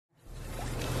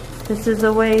This is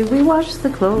the way we wash the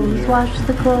clothes, wash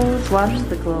the clothes, wash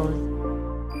the clothes.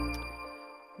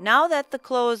 Now that the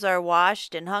clothes are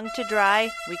washed and hung to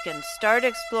dry, we can start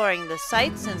exploring the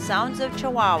sights and sounds of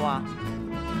Chihuahua.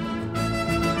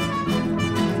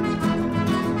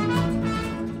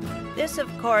 This, of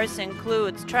course,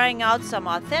 includes trying out some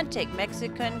authentic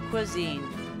Mexican cuisine.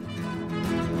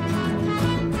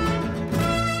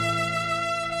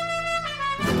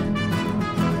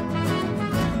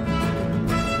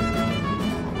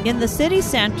 In the city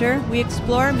center, we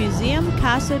explore Museum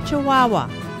Casa Chihuahua.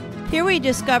 Here we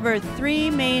discover three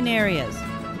main areas: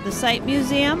 the Site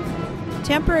Museum,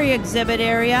 temporary exhibit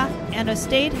area, and a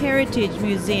state heritage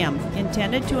museum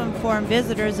intended to inform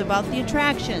visitors about the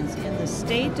attractions in the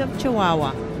state of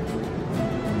Chihuahua.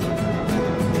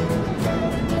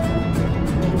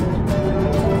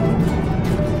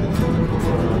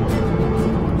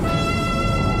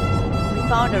 We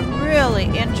found a really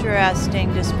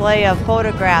interesting display of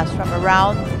photographs from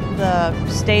around the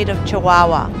state of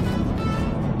Chihuahua.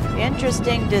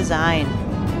 Interesting design.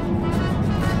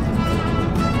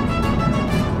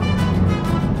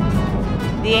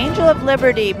 The Angel of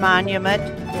Liberty monument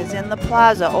is in the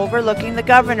plaza overlooking the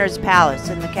governor's palace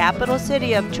in the capital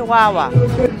city of Chihuahua.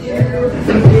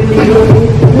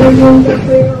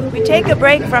 We take a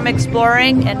break from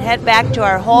exploring and head back to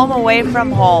our home away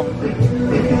from home.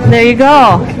 There you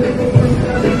go.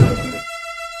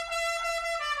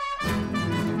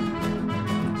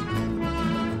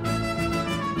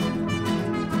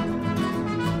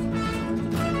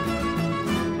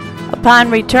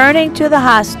 Upon returning to the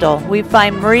hostel, we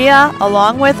find Maria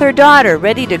along with her daughter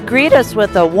ready to greet us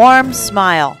with a warm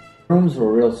smile. Rooms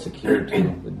were real secure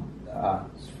too.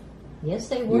 Yes,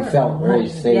 they were. You felt very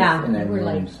safe in them they were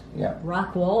rooms. like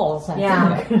rock walls.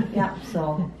 I think. Yeah.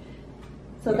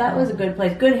 So that was a good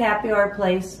place. Good happy hour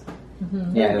place.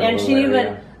 Mm-hmm. Yeah, and she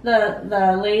even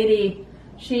the lady,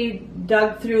 she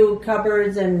dug through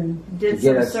cupboards and did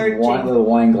some searching. Little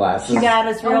wine glasses. She got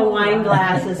us real wine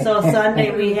glasses. So Sunday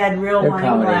we had real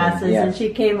wine glasses, and she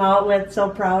came out with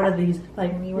so proud of these.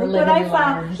 Like, look what I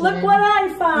found! Look what I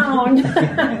found!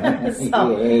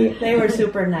 So they were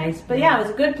super nice. But yeah, it was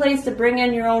a good place to bring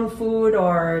in your own food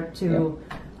or to.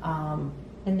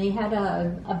 And they had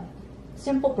a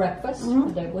simple breakfast.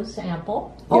 Mm-hmm. There was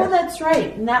ample. Oh, that's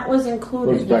right, and that was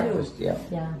included too. Breakfast, Yeah.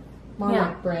 More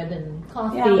like bread and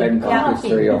coffee. Yeah. Bread and coffee,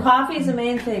 cereal. Coffee's the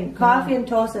main thing. Coffee and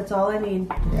toast, that's all I need.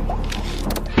 Yeah.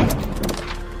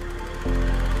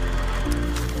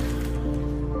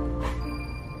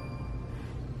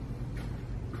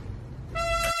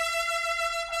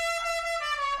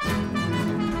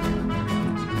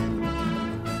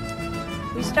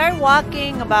 We start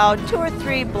walking about 2 or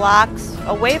 3 blocks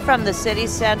away from the city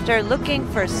center looking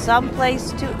for some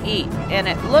place to eat, and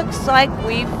it looks like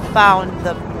we've found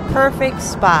the perfect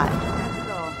spot.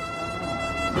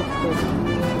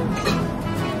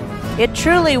 It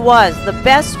truly was the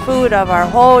best food of our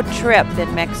whole trip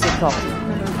in Mexico.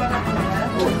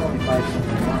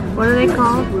 What are they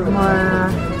called?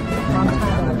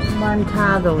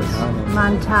 Montados.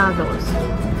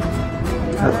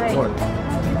 All right.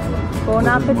 Bon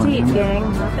appetit, gang.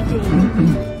 Bon appetit.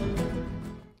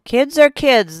 Kids are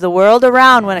kids the world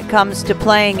around when it comes to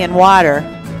playing in water.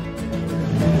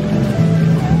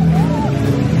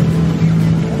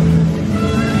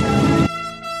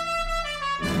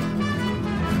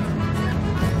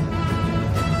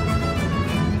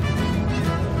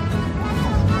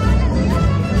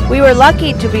 We were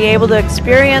lucky to be able to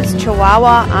experience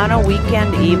Chihuahua on a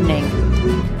weekend evening.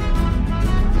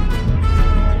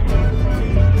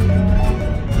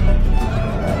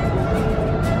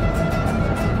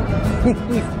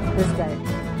 This guy.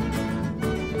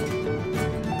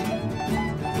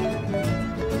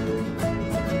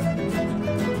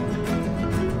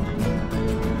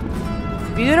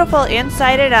 Beautiful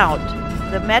inside and out,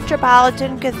 the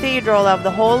Metropolitan Cathedral of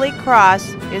the Holy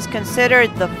Cross is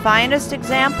considered the finest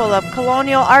example of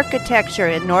colonial architecture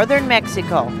in northern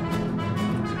Mexico.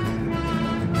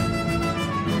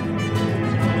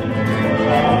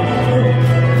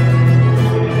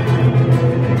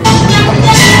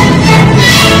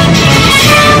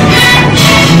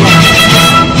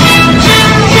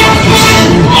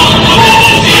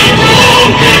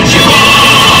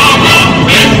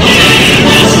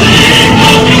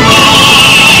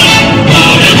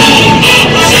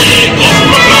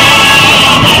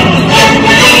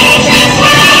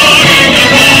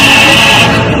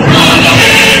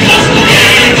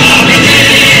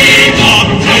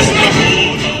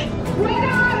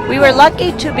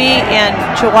 Lucky to be in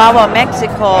Chihuahua,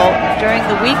 Mexico during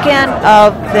the weekend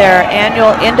of their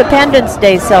annual Independence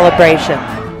Day celebration.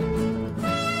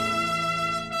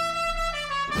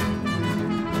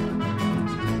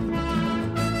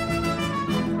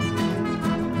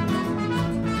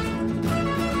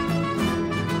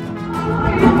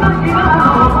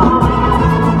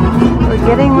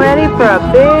 ready for a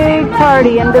big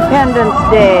party, Independence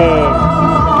Day.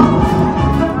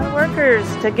 Our workers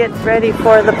to get ready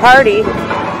for the party.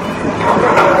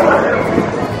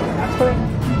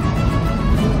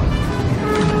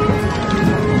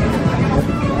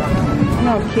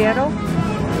 No quiero.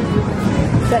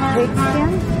 Is that pig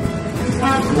skin?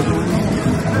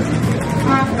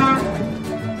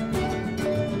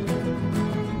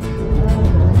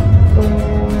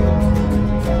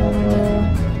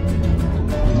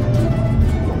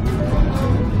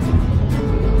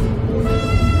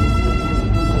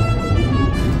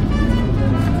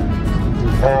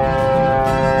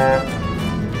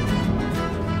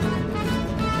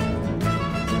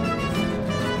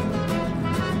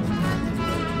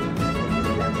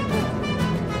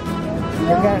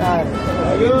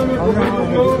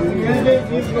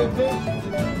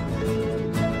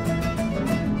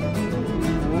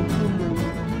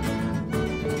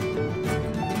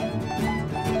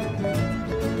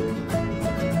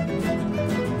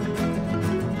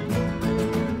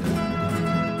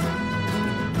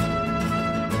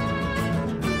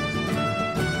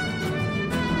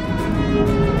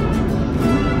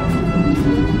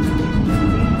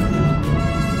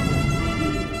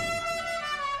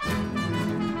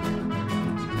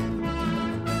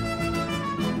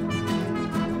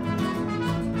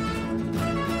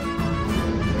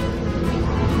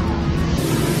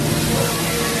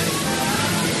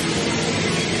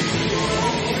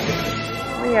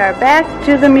 We are back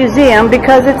to the museum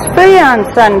because it's free on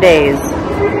Sundays.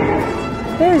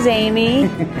 There's Amy.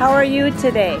 How are you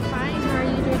today? Fine, how are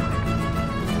you doing?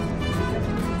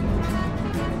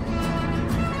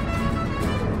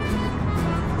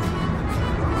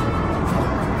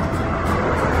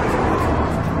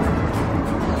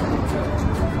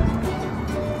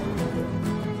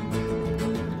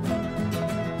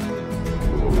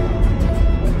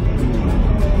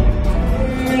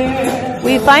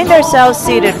 We find ourselves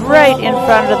seated right in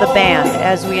front of the band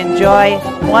as we enjoy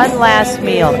one last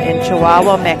meal in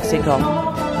Chihuahua, Mexico.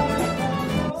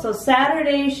 So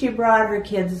Saturday she brought her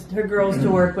kids, her girls to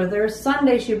work with her.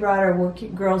 Sunday she brought her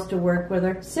girls to work with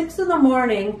her. 6 in the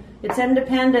morning, it's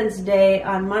Independence Day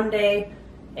on Monday,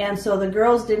 and so the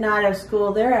girls did not have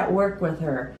school. They're at work with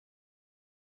her.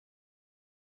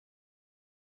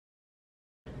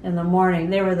 In the morning,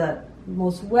 they were the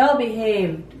most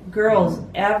well-behaved girls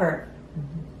ever.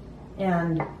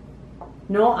 And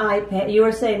no iPad. You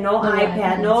were saying no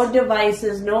iPad, no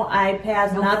devices, no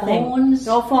iPads, no nothing. Phones.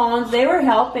 No phones. They were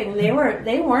helping. They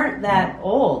weren't that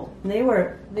old. They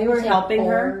were helping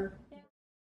her.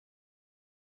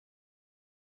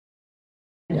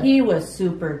 He was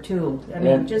super too. I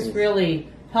mean, just really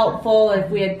helpful if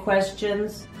we had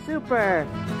questions. Super.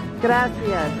 Gracias.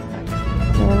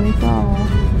 There we go.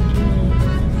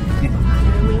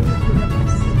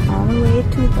 On the way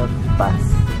to the bus.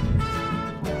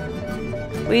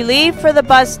 We leave for the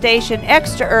bus station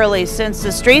extra early since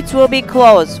the streets will be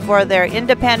closed for their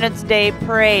Independence Day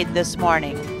parade this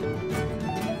morning.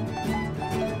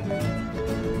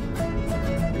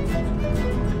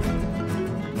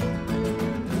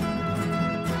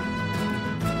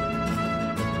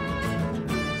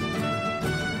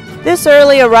 This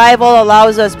early arrival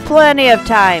allows us plenty of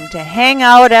time to hang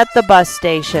out at the bus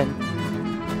station.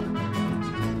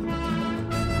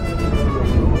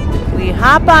 We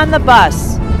hop on the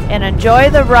bus and enjoy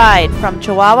the ride from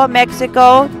Chihuahua,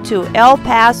 Mexico to El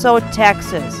Paso,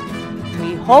 Texas.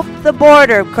 We hope the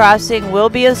border crossing will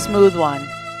be a smooth one.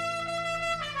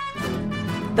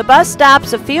 The bus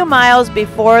stops a few miles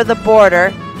before the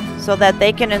border so that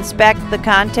they can inspect the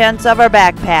contents of our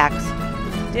backpacks.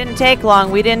 Didn't take long,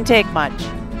 we didn't take much.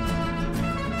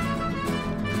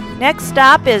 Next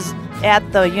stop is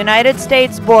at the United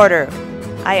States border.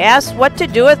 I asked what to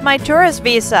do with my tourist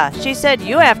visa. She said,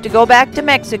 you have to go back to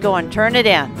Mexico and turn it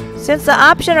in. Since the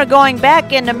option of going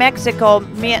back into Mexico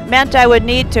meant I would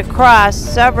need to cross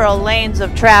several lanes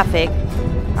of traffic,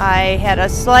 I had a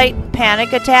slight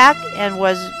panic attack and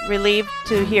was relieved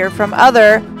to hear from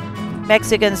other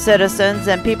Mexican citizens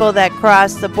and people that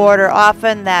cross the border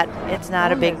often that it's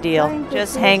not a big deal.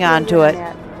 Just hang on to it.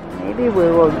 Maybe we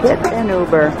will get an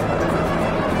Uber.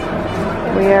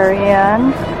 We are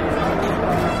in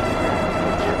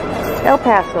El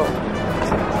Paso.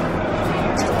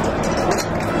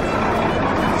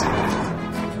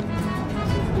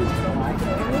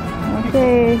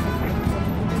 Okay.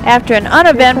 After an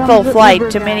uneventful flight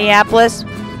to Minneapolis,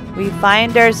 we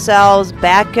find ourselves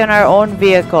back in our own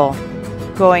vehicle,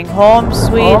 going home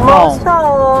sweet home. Almost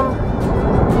home.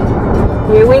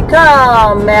 Here we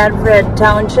come, Manfred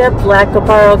Township,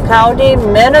 Lacaparo County,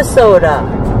 Minnesota,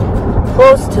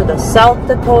 close to the South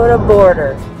Dakota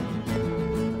border.